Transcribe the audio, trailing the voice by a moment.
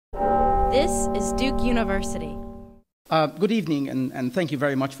This is Duke University. Good evening, and thank you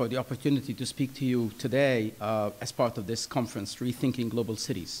very much for the opportunity to speak to you today as part of this conference, Rethinking Global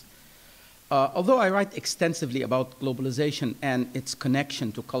Cities. Although I write extensively about globalization and its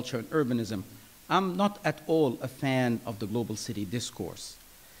connection to culture and urbanism, I'm not at all a fan of the global city discourse.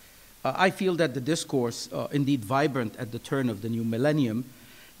 I feel that the discourse, indeed vibrant at the turn of the new millennium,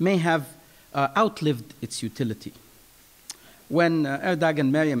 may have outlived its utility. When Erdag and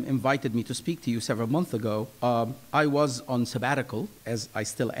Miriam invited me to speak to you several months ago, I was on sabbatical, as I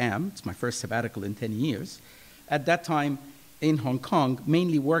still am. It's my first sabbatical in 10 years. At that time in Hong Kong,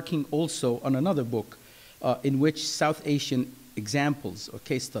 mainly working also on another book in which South Asian examples or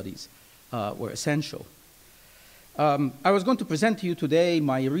case studies were essential. I was going to present to you today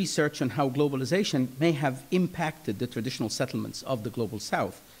my research on how globalization may have impacted the traditional settlements of the global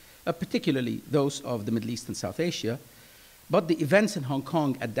South, particularly those of the Middle East and South Asia. But the events in Hong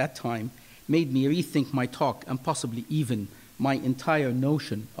Kong at that time made me rethink my talk and possibly even my entire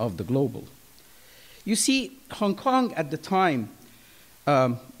notion of the global. You see, Hong Kong at the time,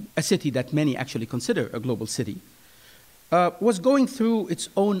 a city that many actually consider a global city, was going through its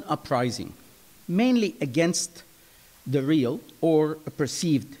own uprising, mainly against the real or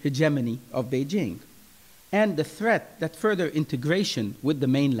perceived hegemony of Beijing, and the threat that further integration with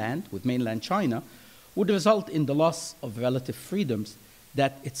mainland China, would result in the loss of relative freedoms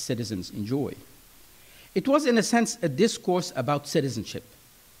that its citizens enjoy. It was, in a sense, a discourse about citizenship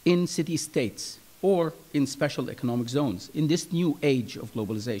in city-states or in special economic zones in this new age of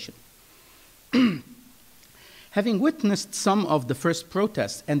globalization. Having witnessed some of the first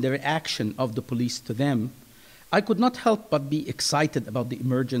protests and the reaction of the police to them, I could not help but be excited about the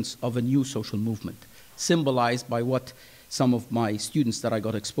emergence of a new social movement, symbolized by what some of my students that I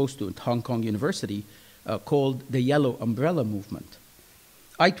got exposed to at Hong Kong University called the Yellow Umbrella Movement.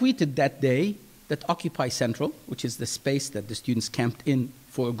 I tweeted that day that Occupy Central, which is the space that the students camped in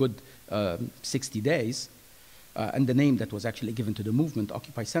for a good 60 days, and the name that was actually given to the movement,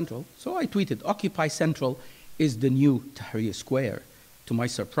 Occupy Central. So I tweeted, Occupy Central is the new Tahrir Square. To my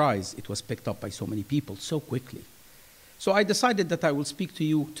surprise, it was picked up by so many people so quickly. So I decided that I will speak to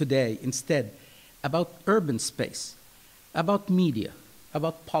you today instead about urban space, about media,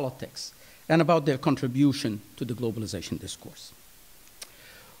 about politics, and about their contribution to the globalization discourse.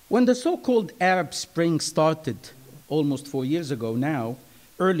 When the so-called Arab Spring started almost 4 years ago now,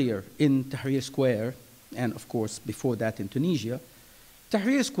 earlier in Tahrir Square, and of course before that in Tunisia,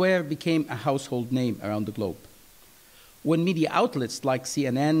 Tahrir Square became a household name around the globe. When media outlets like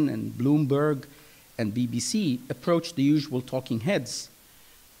CNN and Bloomberg and BBC approached the usual talking heads,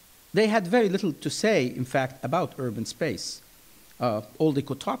 they had very little to say, in fact, about urban space. All they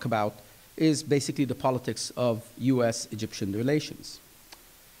could talk about is basically the politics of US-Egyptian relations.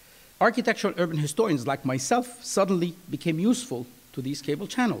 Architectural urban historians like myself suddenly became useful to these cable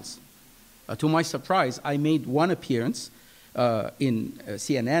channels. To my surprise, I made one appearance in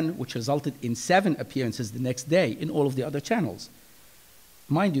CNN, which resulted in 7 appearances the next day in all of the other channels.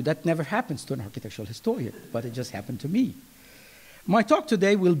 Mind you, that never happens to an architectural historian, but it just happened to me. My talk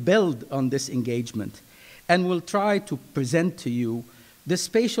today will build on this engagement and will try to present to you the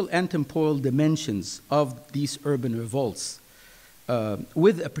spatial and temporal dimensions of these urban revolts,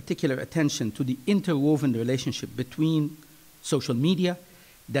 with a particular attention to the interwoven relationship between social media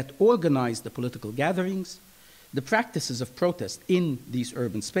that organize the political gatherings, the practices of protest in these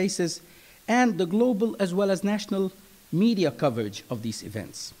urban spaces, and the global as well as national media coverage of these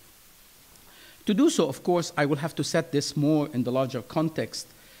events. To do so, of course, I will have to set this more in the larger context,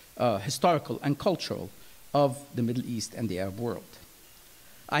 historical and cultural, of the Middle East and the Arab world.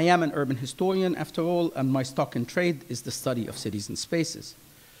 I am an urban historian, after all, and my stock in trade is the study of cities and spaces.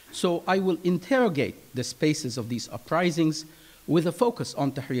 So I will interrogate the spaces of these uprisings with a focus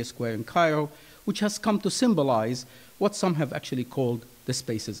on Tahrir Square in Cairo, which has come to symbolize what some have actually called the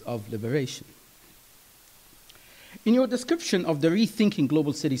spaces of liberation. In your description of the Rethinking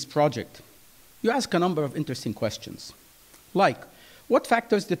Global Cities project, you ask a number of interesting questions, like, what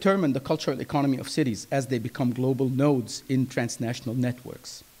factors determine the cultural economy of cities as they become global nodes in transnational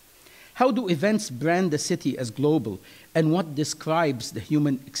networks? How do events brand the city as global, and what describes the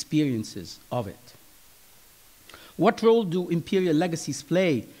human experiences of it? What role do imperial legacies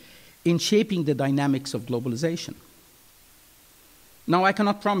play in shaping the dynamics of globalization? Now, I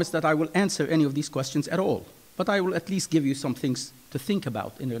cannot promise that I will answer any of these questions at all, but I will at least give you some things to think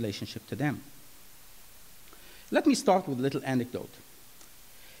about in relationship to them. Let me start with a little anecdote.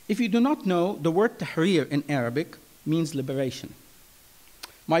 If you do not know, the word Tahrir in Arabic means liberation.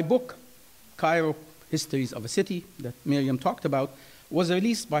 My book, Cairo, Histories of a City, that Miriam talked about, was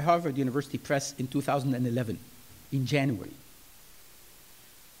released by Harvard University Press in 2011, in January.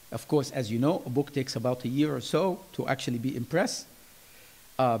 Of course, as you know, a book takes about a year or so to actually be in press.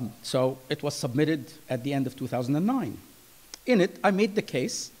 So it was submitted at the end of 2009. In it, I made the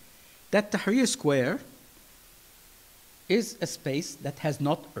case that Tahrir Square is a space that has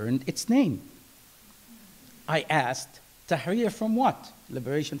not earned its name. I asked, Tahrir from what?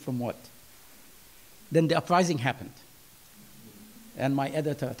 Liberation from what? Then the uprising happened. And my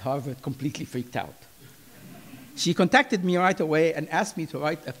editor at Harvard completely freaked out. She contacted me right away and asked me to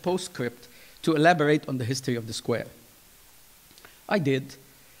write a postscript to elaborate on the history of the square. I did.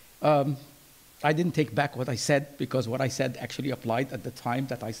 I didn't take back what I said, because what I said actually applied at the time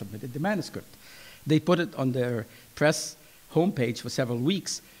that I submitted the manuscript. They put it on their press homepage for several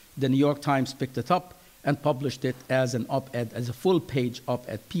weeks. The New York Times picked it up and published it as an op-ed, as a full-page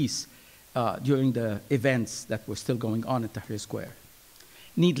op-ed piece during the events that were still going on at Tahrir Square.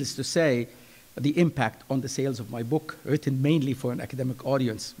 Needless to say, the impact on the sales of my book, written mainly for an academic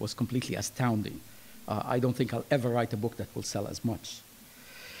audience, was completely astounding. I don't think I'll ever write a book that will sell as much.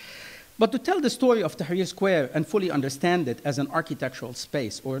 But to tell the story of Tahrir Square and fully understand it as an architectural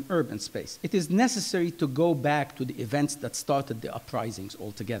space or an urban space, it is necessary to go back to the events that started the uprisings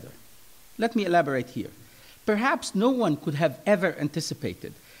altogether. Let me elaborate here. Perhaps no one could have ever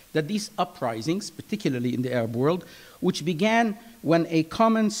anticipated that these uprisings, particularly in the Arab world, which began when a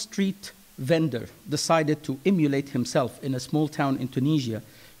common street vendor decided to emulate himself in a small town in Tunisia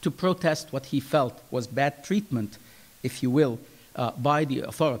to protest what he felt was bad treatment, if you will, by the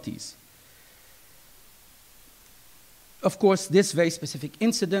authorities. Of course, this very specific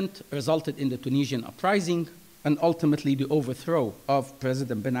incident resulted in the Tunisian uprising and ultimately the overthrow of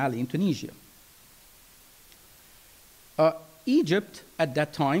President Ben Ali in Tunisia. Egypt, at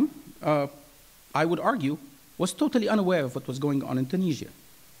that time, I would argue, was totally unaware of what was going on in Tunisia.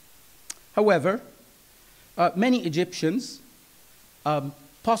 However, many Egyptians,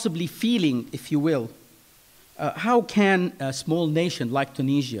 possibly feeling, if you will, how can a small nation like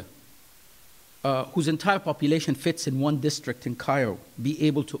Tunisia, whose entire population fits in one district in Cairo, be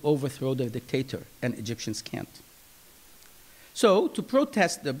able to overthrow their dictator, and Egyptians can't? So, to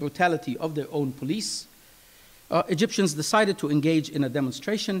protest the brutality of their own police, Egyptians decided to engage in a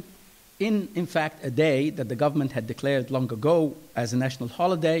demonstration in fact, a day that the government had declared long ago as a national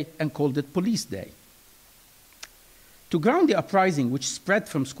holiday and called it Police Day. To ground the uprising, which spread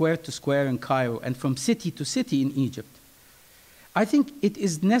from square to square in Cairo and from city to city in Egypt, I think it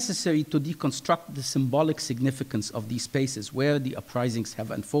is necessary to deconstruct the symbolic significance of these spaces where the uprisings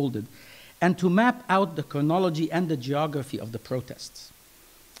have unfolded and to map out the chronology and the geography of the protests.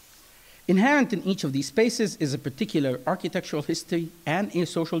 Inherent in each of these spaces is a particular architectural history and a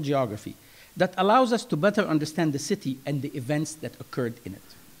social geography that allows us to better understand the city and the events that occurred in it.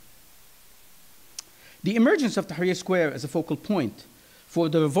 The emergence of Tahrir Square as a focal point for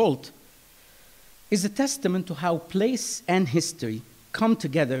the revolt is a testament to how place and history come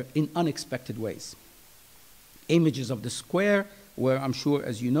together in unexpected ways. Images of the square were, I'm sure,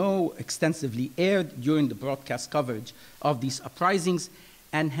 as you know, extensively aired during the broadcast coverage of these uprisings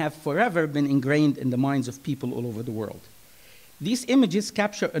and have forever been ingrained in the minds of people all over the world. These images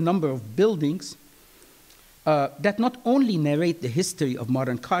capture a number of buildings that not only narrate the history of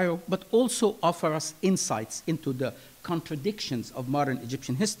modern Cairo, but also offer us insights into the contradictions of modern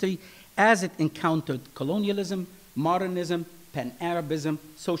Egyptian history as it encountered colonialism, modernism, pan-Arabism,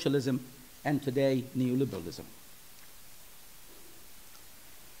 socialism, and today, neoliberalism.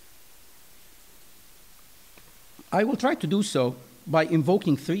 I will try to do so by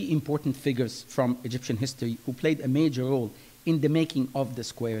invoking three important figures from Egyptian history who played a major role in the making of the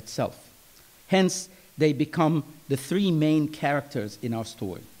square itself. Hence, they become the three main characters in our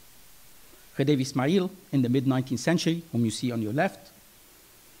story. Khedive Ismail in the mid-19th century, whom you see on your left.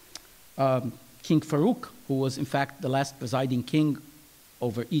 King Farouk, who was in fact the last presiding king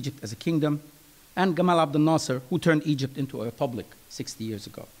over Egypt as a kingdom. And Gamal Abdel Nasser, who turned Egypt into a republic 60 years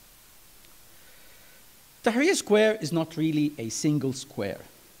ago. Tahrir Square is not really a single square.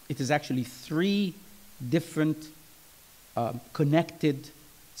 It is actually three different connected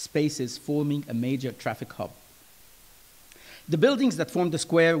spaces forming a major traffic hub. The buildings that formed the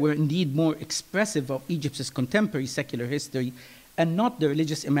square were indeed more expressive of Egypt's contemporary secular history and not the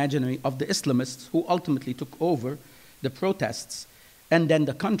religious imaginary of the Islamists who ultimately took over the protests and then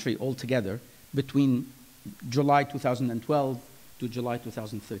the country altogether between July 2012 to July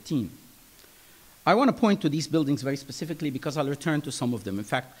 2013. I want to point to these buildings very specifically because I'll return to some of them. In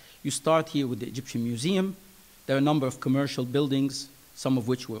fact, you start here with the Egyptian Museum. There are a number of commercial buildings, some of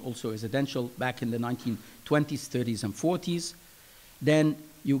which were also residential back in the 1920s, 30s, and 40s. Then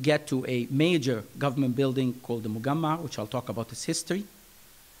you get to a major government building called the Mugamma, which I'll talk about its history.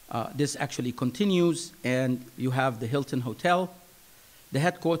 This actually continues, and you have the Hilton Hotel, the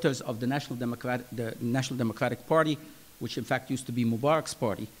headquarters of the National Democratic Party, which in fact used to be Mubarak's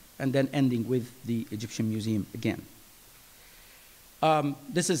party, and then ending with the Egyptian Museum again.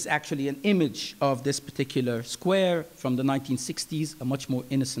 This is actually an image of this particular square from the 1960s, a much more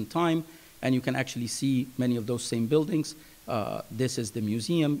innocent time, and you can actually see many of those same buildings. This is the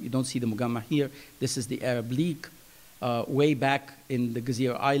museum. You don't see the Mugamma here. This is the Arab League. Way back in the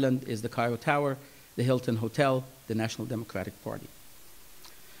Gezira Island is the Cairo Tower, the Hilton Hotel, the National Democratic Party.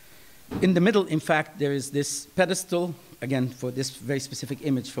 In the middle, in fact, there is this pedestal, again, for this very specific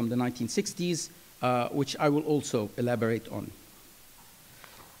image from the 1960s, which I will also elaborate on.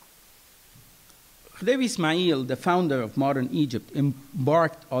 Khedive Ismail, the founder of modern Egypt,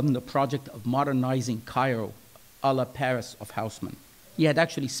 embarked on the project of modernizing Cairo a la Paris of Haussmann. He had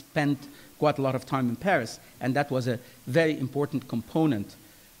actually spent quite a lot of time in Paris, and that was a very important component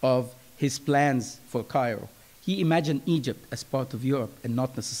of his plans for Cairo. He imagined Egypt as part of Europe and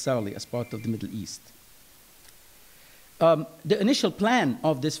not necessarily as part of the Middle East. The initial plan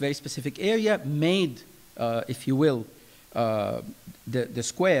of this very specific area made, if you will, the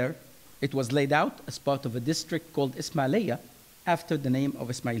square. It was laid out as part of a district called Ismailia, after the name of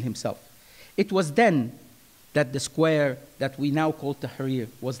Ismail himself. It was then that the square that we now call Tahrir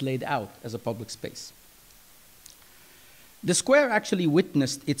was laid out as a public space. The square actually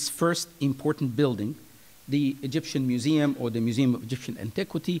witnessed its first important building, the Egyptian Museum, or the Museum of Egyptian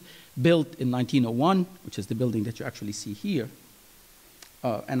Antiquity, built in 1901, which is the building that you actually see here.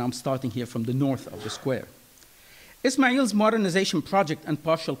 And I'm starting here from the north of the square. Ismail's modernization project and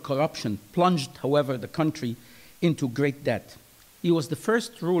partial corruption plunged, however, the country into great debt. He was the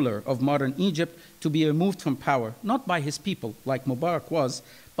first ruler of modern Egypt to be removed from power, not by his people, like Mubarak was,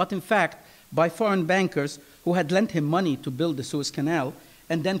 but in fact by foreign bankers who had lent him money to build the Suez Canal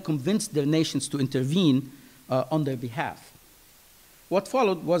and then convinced their nations to intervene on their behalf. What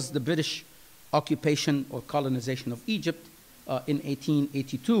followed was the British occupation or colonization of Egypt in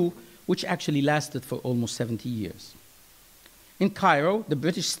 1882, which actually lasted for almost 70 years. In Cairo, the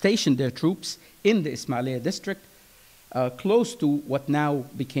British stationed their troops in the Ismailia district, close to what now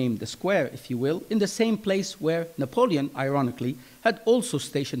became the square, if you will, in the same place where Napoleon, ironically, had also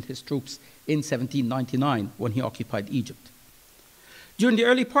stationed his troops in 1799 when he occupied Egypt. During the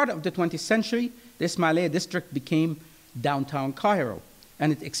early part of the 20th century, the Ismailia district became downtown Cairo,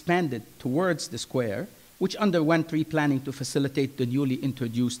 and it expanded towards the square, which underwent replanning to facilitate the newly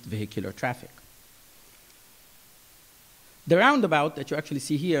introduced vehicular traffic. The roundabout that you actually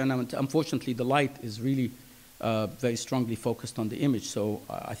see here, and unfortunately the light is really very strongly focused on the image, so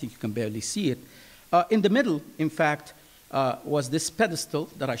I think you can barely see it. In the middle, in fact, was this pedestal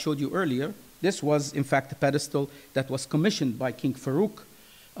that I showed you earlier. This was, in fact, a pedestal that was commissioned by King Farouk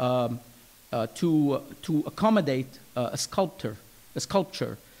to accommodate a sculpture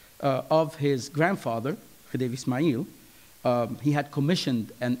of his grandfather, Khedive Ismail. He had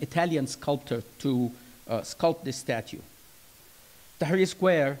commissioned an Italian sculptor to sculpt this statue. Tahrir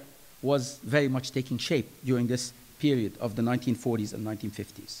Square was very much taking shape during this period of the 1940s and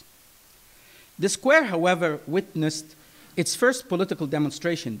 1950s. The square, however, witnessed its first political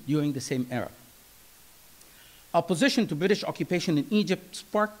demonstration during the same era. Opposition to British occupation in Egypt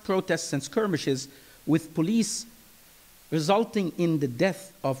sparked protests and skirmishes with police, resulting in the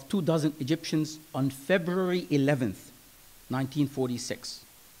death of 24 Egyptians on February 11th, 1946.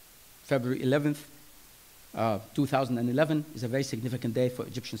 February 11th, 2011 is a very significant day for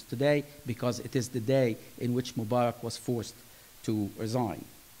Egyptians today because it is the day in which Mubarak was forced to resign.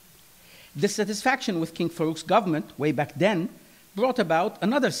 Dissatisfaction with King Farouk's government way back then brought about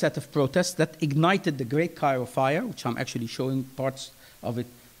another set of protests that ignited the Great Cairo Fire, which I'm actually showing parts of it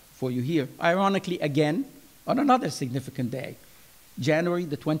for you here. Ironically, again, on another significant day, January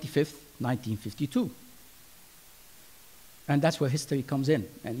the 25th, 1952. And that's where history comes in.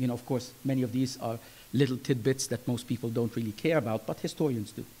 And, you know, of course, many of these are little tidbits that most people don't really care about, but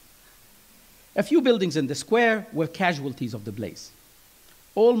historians do. A few buildings in the square were casualties of the blaze.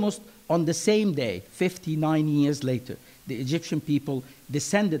 Almost on the same day, 59 years later, the Egyptian people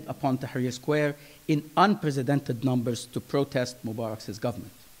descended upon Tahrir Square in unprecedented numbers to protest Mubarak's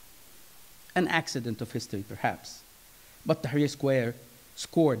government. An accident of history, perhaps, but Tahrir Square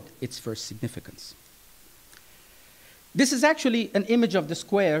scored its first significance. This is actually an image of the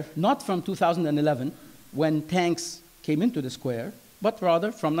square, not from 2011, when tanks came into the square, but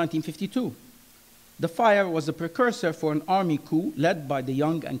rather from 1952. The fire was a precursor for an army coup led by the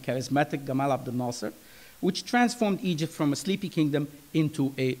young and charismatic Gamal Abdel Nasser, which transformed Egypt from a sleepy kingdom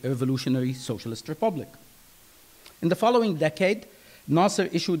into a revolutionary socialist republic. In the following decade, Nasser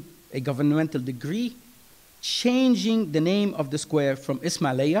issued a governmental decree changing the name of the square from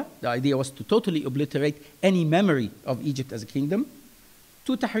Ismailia, the idea was to totally obliterate any memory of Egypt as a kingdom,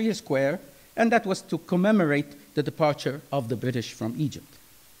 to Tahrir Square, and that was to commemorate the departure of the British from Egypt.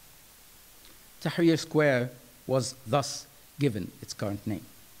 Tahrir Square was thus given its current name.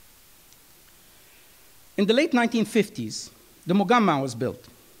 In the late 1950s, the Mugamma was built.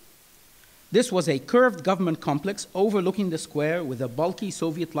 This was a curved government complex overlooking the square with a bulky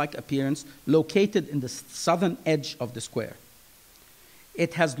Soviet-like appearance located in the southern edge of the square.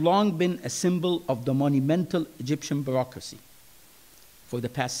 It has long been a symbol of the monumental Egyptian bureaucracy for the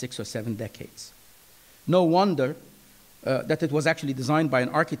past 6 or 7 decades. No wonder that it was actually designed by an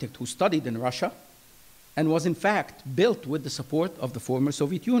architect who studied in Russia and was in fact built with the support of the former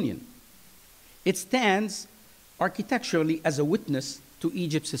Soviet Union. It stands architecturally as a witness to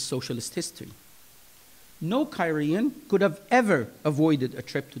Egypt's socialist history. No Cairean could have ever avoided a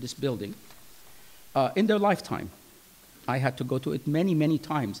trip to this building in their lifetime. I had to go to it many, many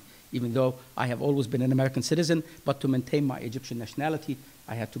times, even though I have always been an American citizen, but to maintain my Egyptian nationality,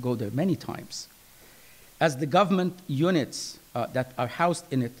 I had to go there many times. As the government units that are housed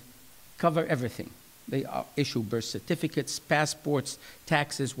in it cover everything. They issue birth certificates, passports,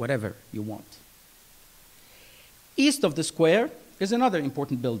 taxes, whatever you want. East of the square is another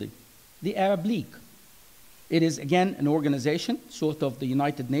important building, the Arab League. It is, again, an organization, sort of the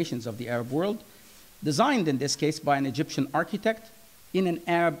United Nations of the Arab world, designed in this case by an Egyptian architect in an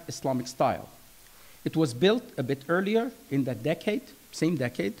Arab Islamic style. It was built a bit earlier in that decade, same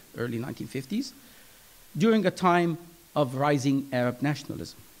decade, early 1950s, during a time of rising Arab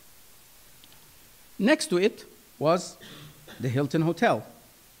nationalism. Next to it was the Hilton Hotel.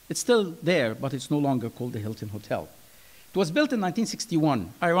 It's still there, but it's no longer called the Hilton Hotel. It was built in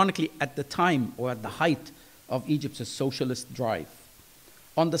 1961, ironically at the time or at the height of Egypt's socialist drive,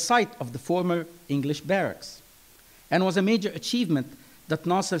 on the site of the former English barracks, and was a major achievement that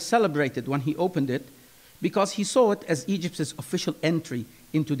Nasser celebrated when he opened it because he saw it as Egypt's official entry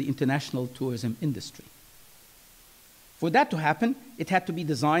into the international tourism industry. For that to happen, it had to be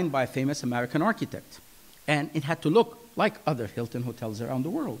designed by a famous American architect, and it had to look like other Hilton hotels around the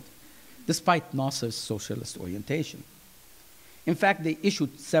world, despite Nasser's socialist orientation. In fact, they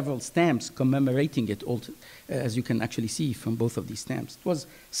issued several stamps commemorating it, as you can actually see from both of these stamps. It was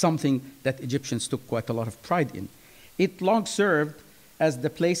something that Egyptians took quite a lot of pride in. It long served as the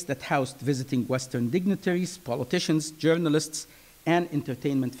place that housed visiting Western dignitaries, politicians, journalists, and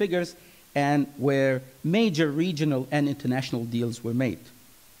entertainment figures, and where major regional and international deals were made.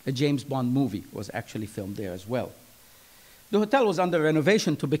 A James Bond movie was actually filmed there as well. The hotel was under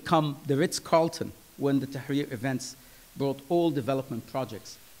renovation to become the Ritz-Carlton when the Tahrir events brought all development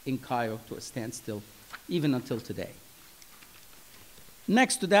projects in Cairo to a standstill, even until today.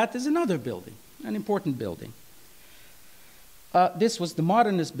 Next to that is another building, an important building. This was the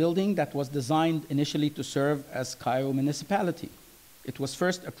modernist building that was designed initially to serve as Cairo municipality. It was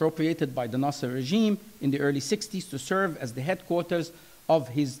first appropriated by the Nasser regime in the early 60s to serve as the headquarters of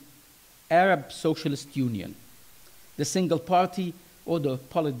his Arab Socialist Union, the single party or the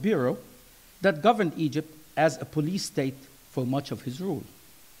Politburo that governed Egypt as a police state for much of his rule.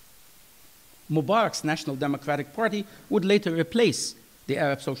 Mubarak's National Democratic Party would later replace the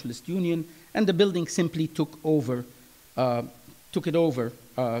Arab Socialist Union, and the building simply took it over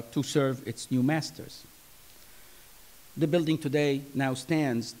to serve its new masters. The building today now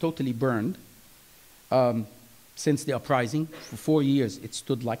stands totally burned. Since the uprising, for 4 years it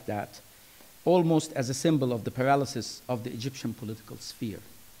stood like that, almost as a symbol of the paralysis of the Egyptian political sphere.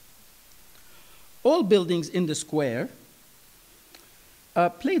 All buildings in the square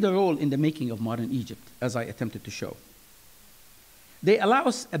played a role in the making of modern Egypt, as I attempted to show. They allow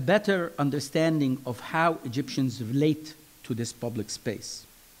us a better understanding of how Egyptians relate to this public space.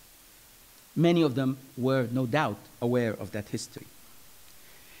 Many of them were no doubt aware of that history.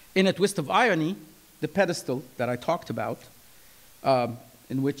 In a twist of irony, the pedestal that I talked about,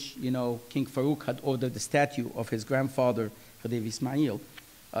 in which King Farouk had ordered the statue of his grandfather, Khedive Ismail,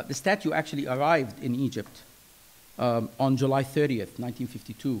 the statue actually arrived in Egypt on July 30th,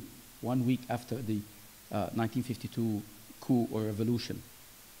 1952, 1 week after the 1952 coup or revolution.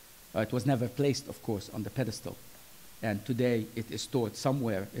 It was never placed, of course, on the pedestal. And today it is stored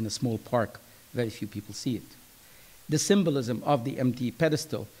somewhere in a small park. Very few people see it. The symbolism of the empty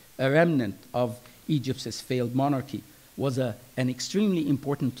pedestal, a remnant of Egypt's failed monarchy, was an extremely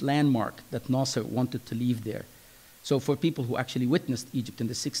important landmark that Nasser wanted to leave there. So for people who actually witnessed Egypt in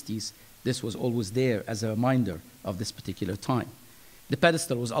the 60s, this was always there as a reminder of this particular time. The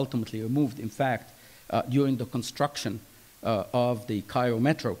pedestal was ultimately removed, in fact, during the construction of the Cairo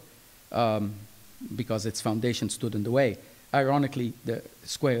metro, because its foundation stood in the way. Ironically, the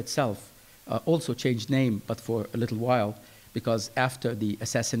square itself also changed name, but for a little while, because after the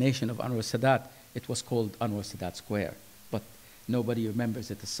assassination of Anwar Sadat, it was called Anwar Sadat Square, but nobody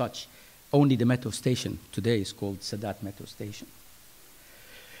remembers it as such. Only the metro station today is called Sadat Metro Station.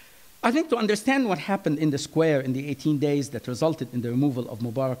 I think to understand what happened in the square in the 18 days that resulted in the removal of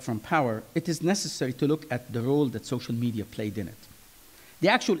Mubarak from power, it is necessary to look at the role that social media played in it. The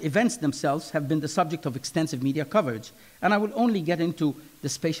actual events themselves have been the subject of extensive media coverage, and I will only get into the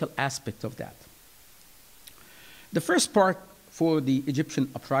spatial aspect of that. The first part for the Egyptian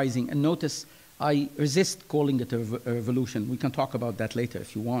uprising, and notice I resist calling it a revolution. We can talk about that later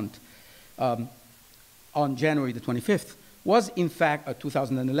if you want. On January the 25th, was in fact,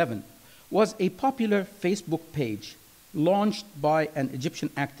 2011, was a popular Facebook page launched by an Egyptian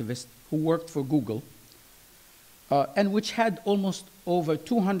activist who worked for Google, and which had almost over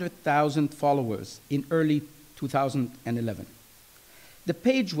 200,000 followers in early 2011. The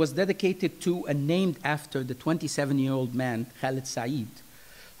page was dedicated to and named after the 27-year-old man, AlSayyad,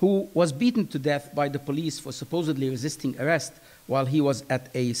 who was beaten to death by the police for supposedly resisting arrest while he was at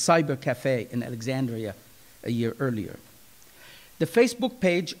a cyber cafe in Alexandria a year earlier. The Facebook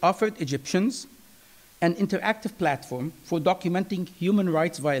page offered Egyptians an interactive platform for documenting human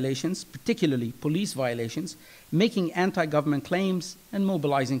rights violations, particularly police violations, making anti-government claims, and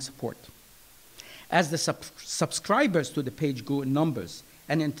mobilizing support. As the subscribers to the page grew in numbers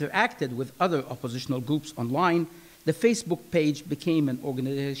and interacted with other oppositional groups online, the Facebook page became an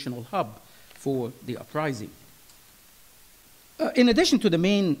organizational hub for the uprising. In addition to the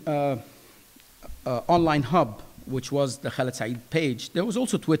main online hub, which was the AlSayyad page, there was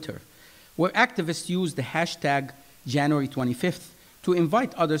also Twitter, where activists used the hashtag January 25th to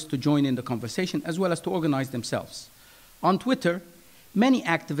invite others to join in the conversation as well as to organize themselves. On Twitter, many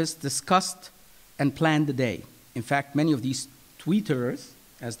activists discussed and planned the day. In fact, many of these tweeters,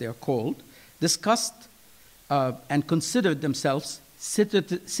 as they are called, discussed and considered themselves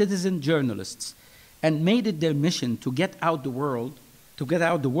citizen journalists and made it their mission to get out the word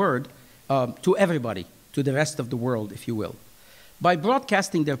to everybody, to the rest of the world, if you will. By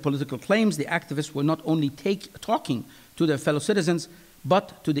broadcasting their political claims, the activists were not only talking to their fellow citizens,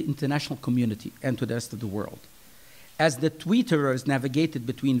 but to the international community and to the rest of the world. As the tweeterers navigated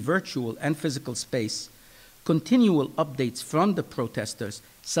between virtual and physical space, continual updates from the protesters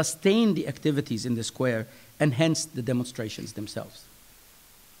sustained the activities in the square and hence the demonstrations themselves.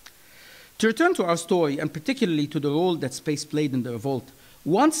 To return to our story, and particularly to the role that space played in the revolt,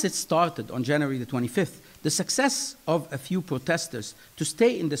 once it started on January the 25th, the success of a few protesters to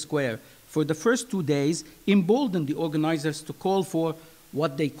stay in the square for the first 2 days emboldened the organizers to call for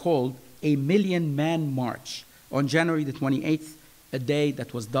what they called a million-man march on January the 28th, a day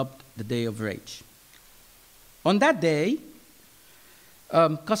that was dubbed the Day of Rage. On that day,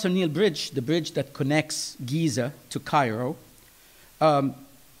 Qasr Nil Bridge, the bridge that connects Giza to Cairo,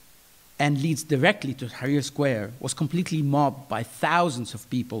 and leads directly to Tahrir Square, was completely mobbed by thousands of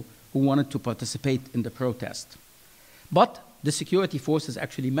people who wanted to participate in the protest. But the security forces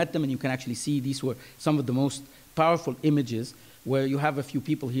actually met them, and you can actually see these were some of the most powerful images where you have a few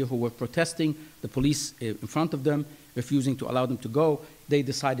people here who were protesting, the police in front of them, refusing to allow them to go. They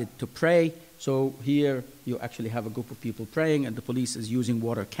decided to pray. So here you actually have a group of people praying, and the police is using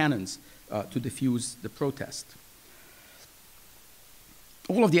water cannons to defuse the protest.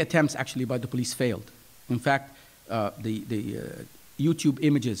 All of the attempts actually by the police failed. In fact, the YouTube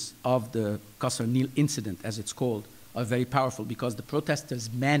images of the Qasr Nil incident, as it's called, are very powerful because the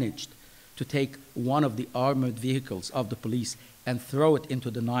protesters managed to take one of the armored vehicles of the police and throw it into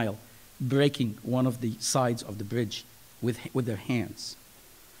the Nile, breaking one of the sides of the bridge with their hands.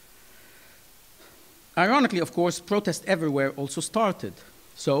 Ironically, of course, protest everywhere also started.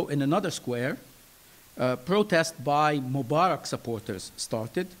 So in another square, protest by Mubarak supporters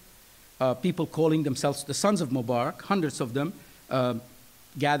started. People calling themselves the Sons of Mubarak, hundreds of them,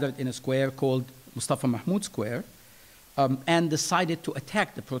 gathered in a square called Mustafa Mahmoud Square, and decided to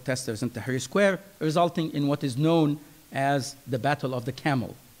attack the protesters in Tahrir Square, resulting in what is known as the Battle of the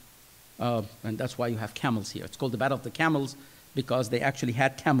Camel. And that's why you have camels here. It's called the Battle of the Camels because they actually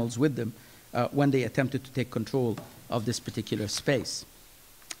had camels with them when they attempted to take control of this particular space.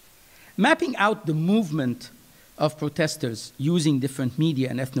 Mapping out the movement of protesters using different media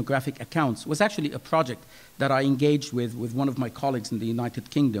and ethnographic accounts was actually a project that I engaged with one of my colleagues in the United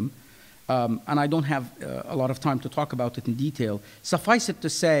Kingdom. and I don't have a lot of time to talk about it in detail. Suffice it to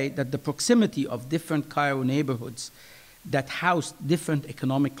say that the proximity of different Cairo neighborhoods that housed different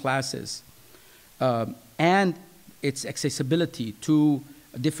economic classes and its accessibility to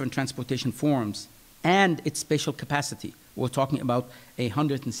different transportation forms and its spatial capacity, we're talking about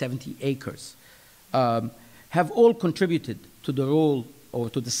 170 acres, have all contributed to the role or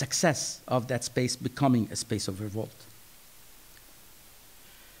to the success of that space becoming a space of revolt.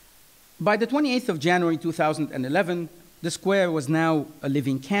 By the 28th of January 2011, the square was now a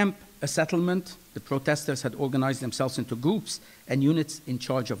living camp, a settlement. The protesters had organized themselves into groups and units in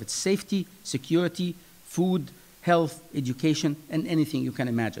charge of its safety, security, food, health, education, and anything you can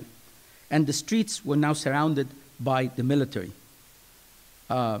imagine. And the streets were now surrounded by the military,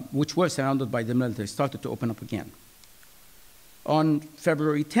 which were surrounded by the military, started to open up again. On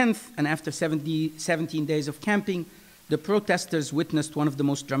February 10th, and after 17 days of camping, the protesters witnessed one of the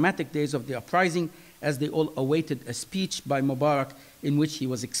most dramatic days of the uprising as they all awaited a speech by Mubarak in which he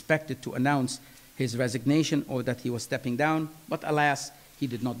was expected to announce his resignation or that he was stepping down. But alas, he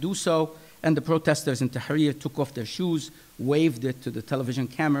did not do so, and the protesters in Tahrir took off their shoes, waved it to the television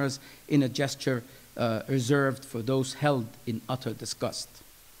cameras in a gesture reserved for those held in utter disgust.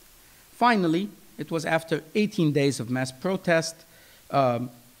 Finally, it was after 18 days of mass protest,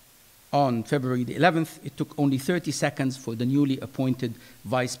 on February the 11th, it took only 30 seconds for the newly appointed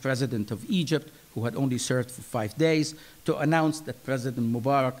vice president of Egypt, who had only served for 5 days, to announce that President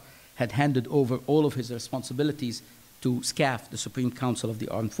Mubarak had handed over all of his responsibilities to SCAF, the Supreme Council of the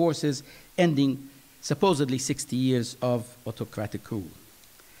Armed Forces, ending supposedly 60 years of autocratic rule.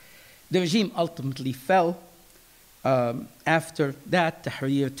 The regime ultimately fell. After that,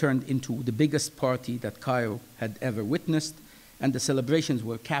 Tahrir turned into the biggest party that Cairo had ever witnessed, and the celebrations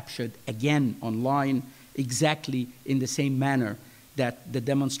were captured again online exactly in the same manner that the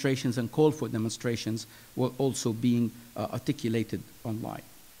demonstrations and call for demonstrations were also being articulated online.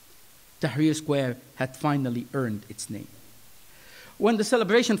 Tahrir Square had finally earned its name. When the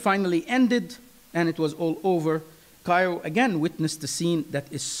celebration finally ended and it was all over, Cairo again witnessed a scene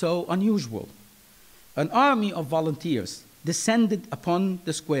that is so unusual. An army of volunteers descended upon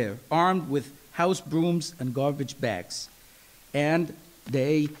the square armed with house brooms and garbage bags. And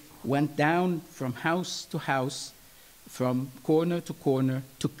they went down from house to house, from corner to corner,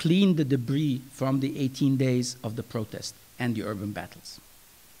 to clean the debris from the 18 days of the protest and the urban battles.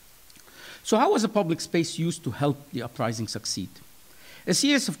 So how was a public space used to help the uprising succeed? A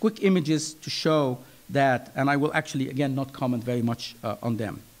series of quick images to show that, and I will actually, again, not comment very much on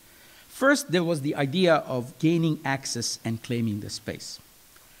them. First, there was the idea of gaining access and claiming the space.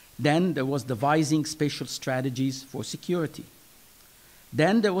 Then there was devising spatial strategies for security.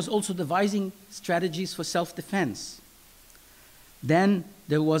 Then there was also devising strategies for self-defense. Then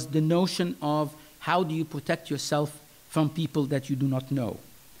there was the notion of how do you protect yourself from people that you do not know.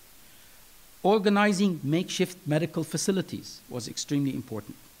 Organizing makeshift medical facilities was extremely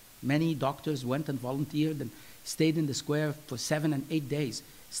important. Many doctors went and volunteered and stayed in the square for 7 and 8 days,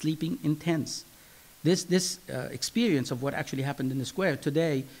 sleeping in tents. This experience of what actually happened in the square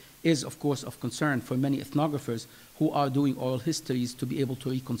today is, of course, of concern for many ethnographers who are doing oral histories to be able to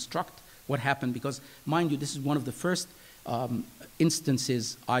reconstruct what happened, because, mind you, this is one of the first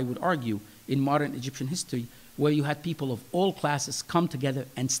instances, I would argue, in modern Egyptian history where you had people of all classes come together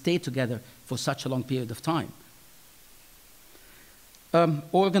and stay together for such a long period of time.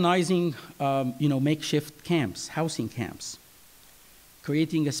 Organizing, makeshift camps, housing camps,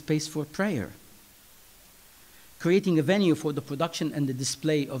 creating a space for prayer, creating a venue for the production and the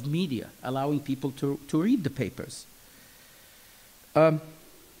display of media, allowing people to read the papers.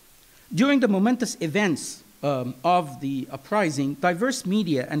 During the momentous events of the uprising, diverse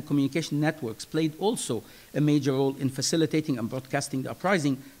media and communication networks played also a major role in facilitating and broadcasting the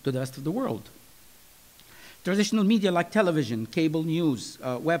uprising to the rest of the world. Traditional media like television, cable news,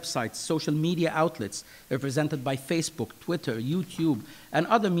 websites, social media outlets represented by Facebook, Twitter, YouTube, and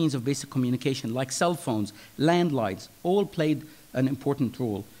other means of basic communication like cell phones, landlines, all played an important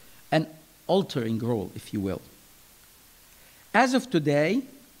role, an altering role, if you will. As of today,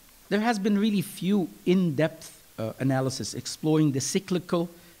 there has been really few in-depth analysis exploring the cyclical,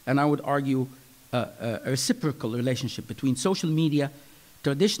 and I would argue a reciprocal relationship between social media,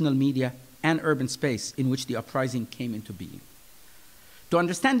 traditional media, and urban space in which the uprising came into being. To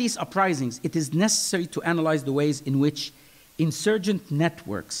understand these uprisings, it is necessary to analyze the ways in which insurgent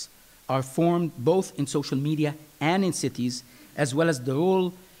networks are formed both in social media and in cities, as well as the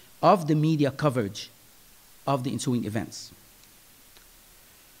role of the media coverage of the ensuing events.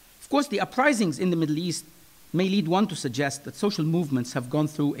 Of course, the uprisings in the Middle East may lead one to suggest that social movements have gone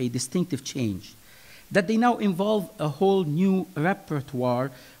through a distinctive change, that they now involve a whole new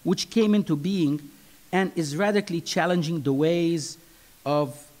repertoire which came into being and is radically challenging the ways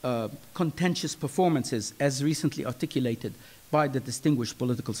of contentious performances, as recently articulated by the distinguished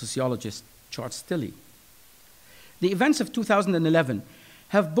political sociologist Charles Tilly. The events of 2011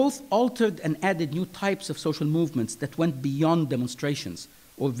 have both altered and added new types of social movements that went beyond demonstrations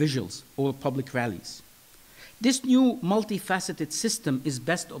or visuals or public rallies. This new multifaceted system is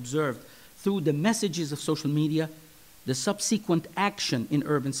best observed through the messages of social media, the subsequent action in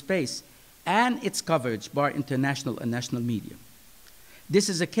urban space, and its coverage by international and national media. This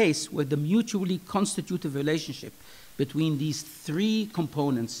is a case where the mutually constitutive relationship between these three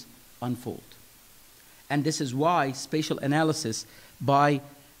components unfold. And this is why spatial analysis by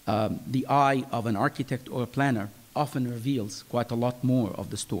the eye of an architect or a planner often reveals quite a lot more of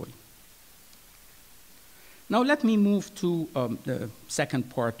the story. Now let me move to the second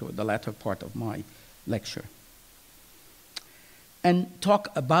part, or the latter part of my lecture, and talk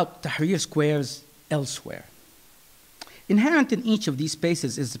about Tahrir squares elsewhere. Inherent in each of these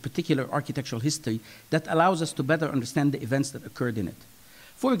spaces is a particular architectural history that allows us to better understand the events that occurred in it.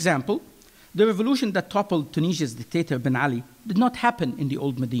 For example, the revolution that toppled Tunisia's dictator Ben Ali did not happen in the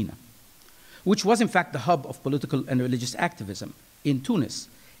old Medina, which was in fact the hub of political and religious activism in Tunis.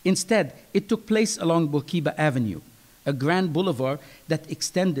 Instead, it took place along Bourguiba Avenue, a grand boulevard that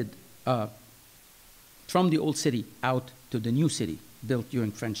extended from the old city out to the new city, built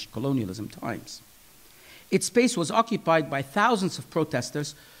during French colonialism times. Its space was occupied by thousands of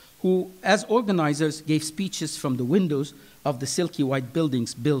protesters who, as organizers, gave speeches from the windows of the silky white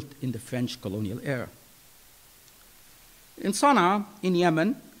buildings built in the French colonial era. In Sana'a, in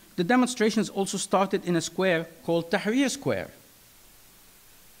Yemen, the demonstrations also started in a square called Tahrir Square,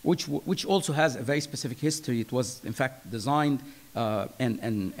 which also has a very specific history. It was, in fact, designed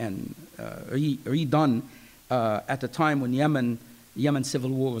and redone at a time when Yemen civil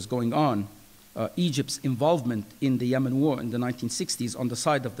war was going on. Egypt's involvement in the Yemen war in the 1960s on the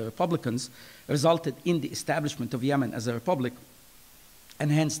side of the Republicans resulted in the establishment of Yemen as a republic,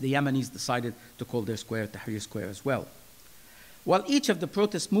 and hence the Yemenis decided to call their square Tahrir Square as well. While each of the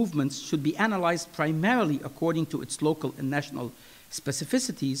protest movements should be analyzed primarily according to its local and national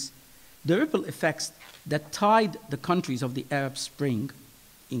specificities, the ripple effects that tied the countries of the Arab Spring,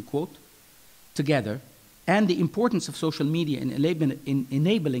 in quote, together, and the importance of social media in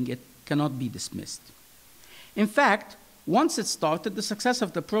enabling it cannot be dismissed. In fact, once it started, the success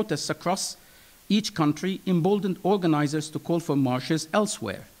of the protests across each country emboldened organizers to call for marches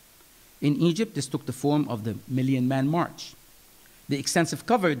elsewhere. In Egypt, this took the form of the Million Man March. The extensive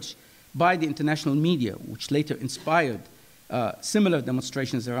coverage by the international media, which later inspired similar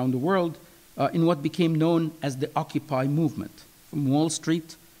demonstrations around the world in what became known as the Occupy movement, from Wall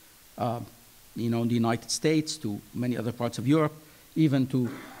Street, in the United States to many other parts of Europe, even to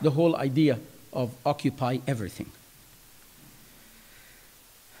the whole idea of occupy everything.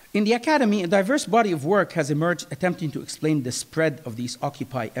 In the academy, a diverse body of work has emerged attempting to explain the spread of these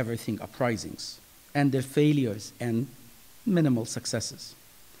occupy everything uprisings and their failures and minimal successes.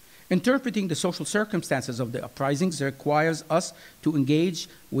 Interpreting the social circumstances of the uprisings requires us to engage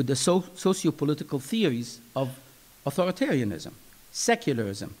with the socio-political theories of authoritarianism,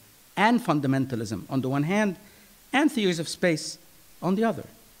 secularism, and fundamentalism on the one hand, and theories of space on the other.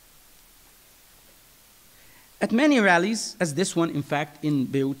 At many rallies, as this one, in fact, in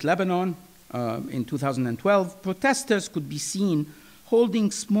Beirut, Lebanon, in 2012, protesters could be seen holding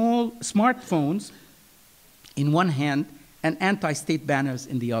small smartphones in one hand and anti-state banners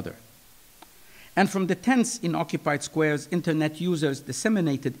in the other. And from the tents in occupied squares, internet users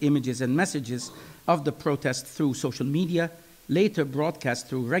disseminated images and messages of the protest through social media, later broadcast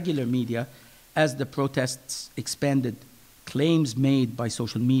through regular media as the protests expanded. Claims made by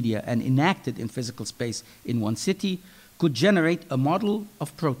social media and enacted in physical space in one city could generate a model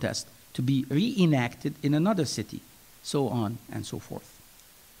of protest to be reenacted in another city, so on and so forth.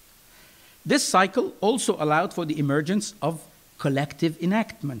 This cycle also allowed for the emergence of collective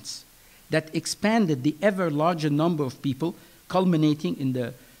enactments that expanded the ever larger number of people, culminating in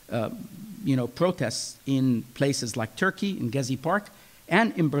the protests in places like Turkey, in Gezi Park,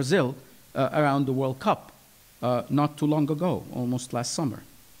 and in Brazil around the World Cup. Not too long ago, almost last summer.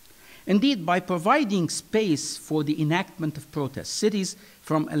 Indeed, by providing space for the enactment of protests, cities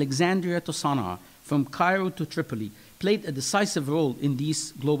from Alexandria to Sana'a, from Cairo to Tripoli, played a decisive role in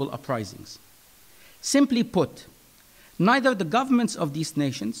these global uprisings. Simply put, neither the governments of these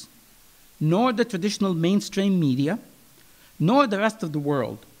nations, nor the traditional mainstream media, nor the rest of the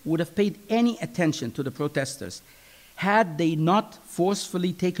world would have paid any attention to the protesters had they not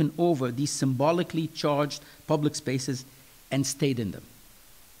forcefully taken over these symbolically charged public spaces and stayed in them.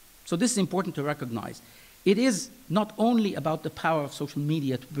 So this is important to recognize. It is not only about the power of social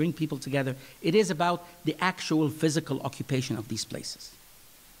media to bring people together, it is about the actual physical occupation of these places.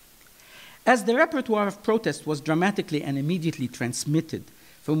 As the repertoire of protest was dramatically and immediately transmitted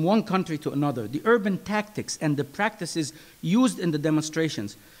from one country to another, the urban tactics and the practices used in the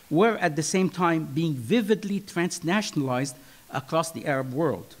demonstrations were at the same time being vividly transnationalized across the Arab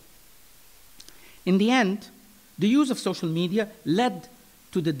world. In the end, the use of social media led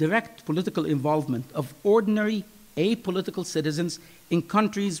to the direct political involvement of ordinary, apolitical citizens in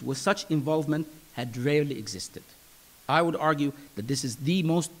countries where such involvement had rarely existed. I would argue that this is the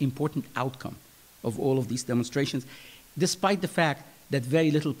most important outcome of all of these demonstrations, despite the fact that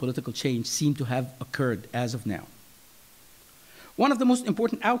very little political change seemed to have occurred as of now. One of the most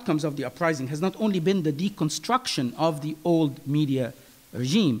important outcomes of the uprising has not only been the deconstruction of the old media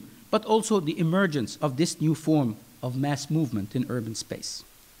regime, but also the emergence of this new form of mass movement in urban space.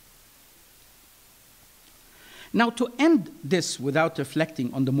 Now, to end this without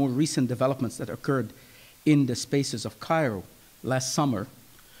reflecting on the more recent developments that occurred in the spaces of Cairo last summer,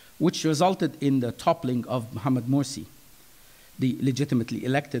 which resulted in the toppling of Mohamed Morsi, the legitimately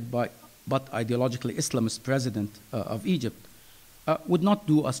elected but ideologically Islamist president of Egypt, would not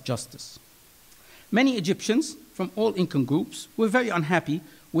do us justice. Many Egyptians from all income groups were very unhappy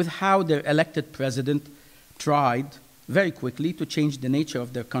with how their elected president tried very quickly to change the nature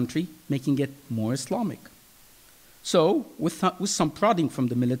of their country, making it more Islamic. So, with some prodding from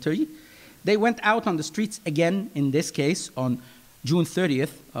the military, they went out on the streets again, in this case on June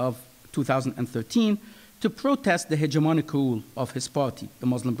 30th of 2013, to protest the hegemonic rule of his party, the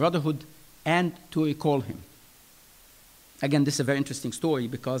Muslim Brotherhood, and to recall him. Again, this is a very interesting story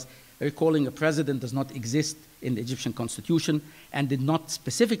because recalling a president does not exist in the Egyptian constitution and did not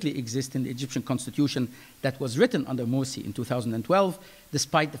specifically exist in the Egyptian constitution that was written under Morsi in 2012,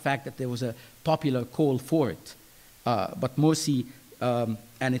 despite the fact that there was a popular call for it. But Morsi,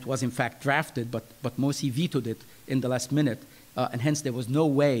 and it was in fact drafted, but Morsi vetoed it in the last minute, and hence there was no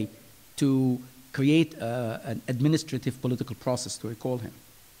way to create an administrative political process to recall him.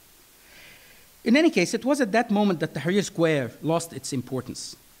 In any case, it was at that moment that Tahrir Square lost its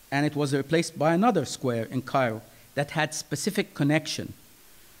importance, and it was replaced by another square in Cairo that had specific connection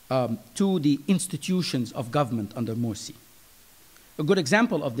to the institutions of government under Morsi. A good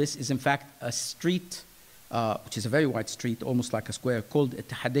example of this is, in fact, a street, which is a very wide street, almost like a square, called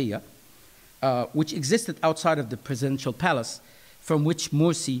Ittihadiyya, which existed outside of the presidential palace from which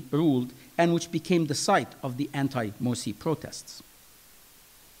Morsi ruled and which became the site of the anti-Morsi protests.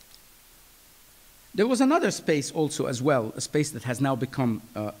 There was another space also as well, a space that has now become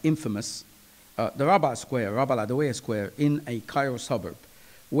infamous, the Rabaa Square, Rabaa al-Adawiyya Square, in a Cairo suburb,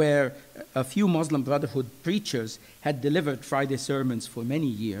 where a few Muslim Brotherhood preachers had delivered Friday sermons for many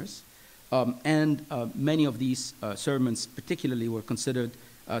years, and many of these sermons particularly were considered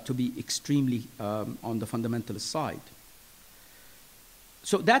to be extremely on the fundamentalist side.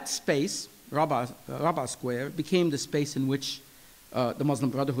 So that space, Rabaa Square, became the space in which the Muslim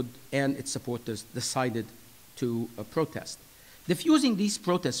Brotherhood and its supporters decided to protest. Diffusing these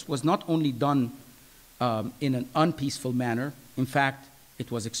protests was not only done in an unpeaceful manner, in fact, it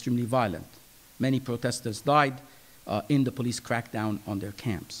was extremely violent. Many protesters died in the police crackdown on their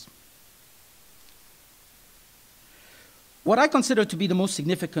camps. What I consider to be the most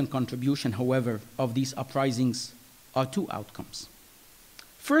significant contribution, however, of these uprisings are two outcomes.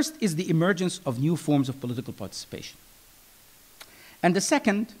 First is the emergence of new forms of political participation. And the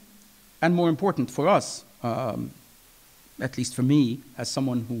second, and more important for us, at least for me, as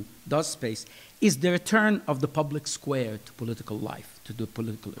someone who does space, is the return of the public square to political life, to the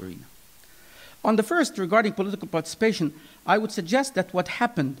political arena. On the first, regarding political participation, I would suggest that what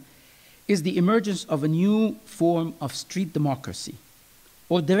happened is the emergence of a new form of street democracy,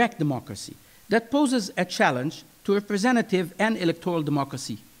 or direct democracy, that poses a challenge to representative and electoral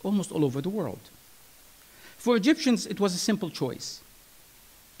democracy almost all over the world. For Egyptians, it was a simple choice,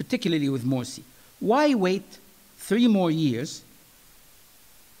 particularly with Morsi. Why wait 3 more years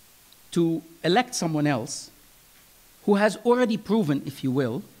to elect someone else who has already proven, if you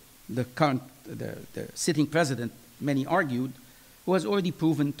will, the sitting president, many argued, who has already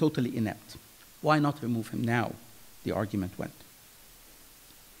proven totally inept? Why not remove him now, the argument went.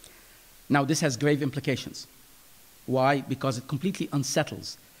 Now, this has grave implications. Why? Because it completely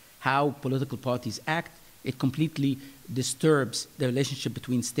unsettles how political parties act. It completely disturbs the relationship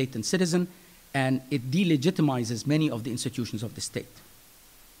between state and citizen, and it delegitimizes many of the institutions of the state.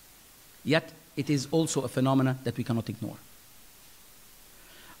 Yet it is also a phenomenon that we cannot ignore.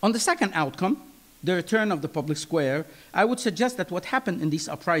 On the second outcome, the return of the public square, I would suggest that what happened in these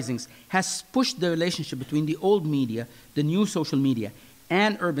uprisings has pushed the relationship between the old media, the new social media,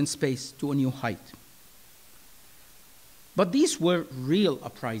 and urban space to a new height. But these were real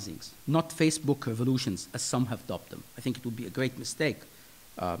uprisings, not Facebook revolutions, as some have dubbed them. I think it would be a great mistake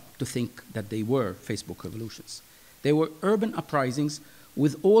to think that they were Facebook revolutions. They were urban uprisings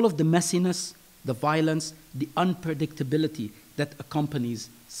with all of the messiness, the violence, the unpredictability that accompanies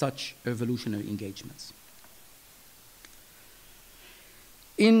such revolutionary engagements.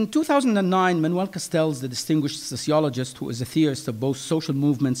 In 2009, Manuel Castells, the distinguished sociologist who is a theorist of both social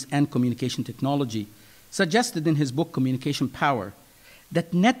movements and communication technology, suggested in his book Communication Power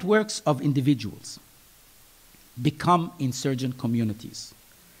that networks of individuals become insurgent communities,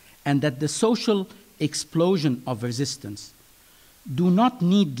 and that the social explosion of resistance do not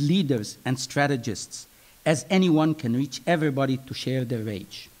need leaders and strategists, as anyone can reach everybody to share their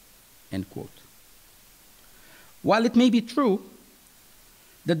rage, end quote. While it may be true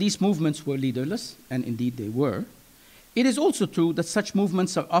that these movements were leaderless, and indeed they were, it is also true that such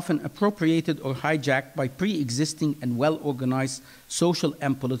movements are often appropriated or hijacked by pre-existing and well-organized social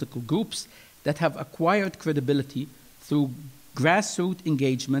and political groups that have acquired credibility through grassroots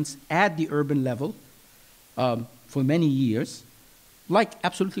engagements at the urban level for many years, like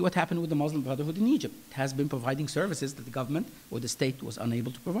absolutely what happened with the Muslim Brotherhood in Egypt. It has been providing services that the government or the state was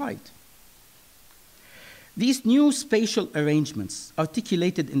unable to provide. These new spatial arrangements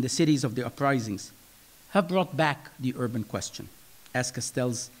articulated in the cities of the uprisings have brought back the urban question, as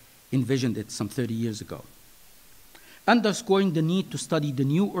Castells envisioned it some 30 years ago, underscoring the need to study the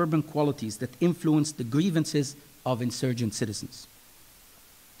new urban qualities that influence the grievances of insurgent citizens.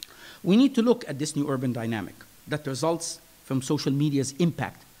 We need to look at this new urban dynamic that results from social media's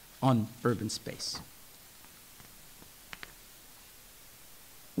impact on urban space.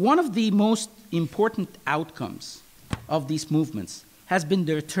 One of the most important outcomes of these movements has been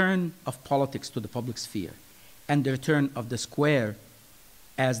the return of politics to the public sphere and the return of the square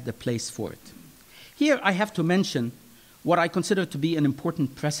as the place for it. Here I have to mention what I consider to be an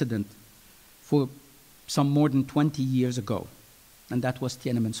important precedent for some more than 20 years ago, and that was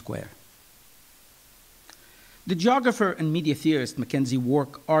Tiananmen Square. The geographer and media theorist Mackenzie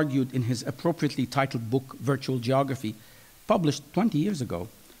Wark argued in his appropriately titled book, Virtual Geography, published 20 years ago,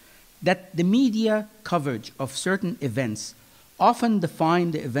 that the media coverage of certain events often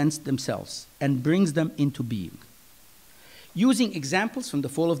define the events themselves and brings them into being. Using examples from the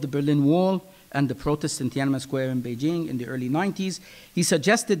fall of the Berlin Wall and the protests in Tiananmen Square in Beijing in the early 90s, he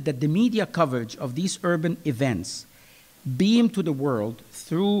suggested that the media coverage of these urban events beamed to the world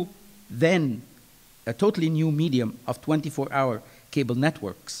through then a totally new medium of 24-hour cable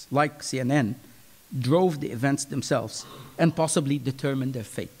networks like CNN drove the events themselves and possibly determined their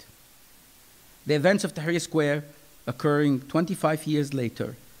fate. The events of Tahrir Square occurring 25 years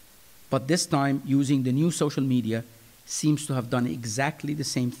later, but this time using the new social media, seems to have done exactly the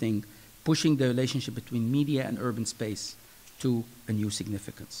same thing, pushing the relationship between media and urban space to a new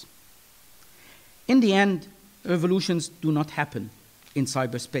significance. In the end, revolutions do not happen in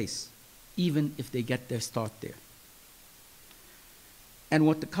cyberspace, even if they get their start there. And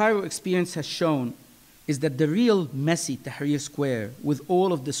what the Cairo experience has shown is that the real messy Tahrir Square, with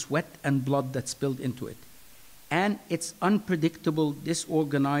all of the sweat and blood that spilled into it, and its unpredictable,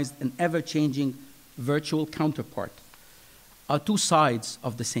 disorganized, and ever-changing virtual counterpart, are two sides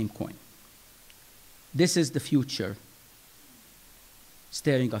of the same coin. This is the future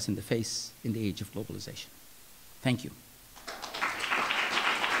staring us in the face in the age of globalization. Thank you.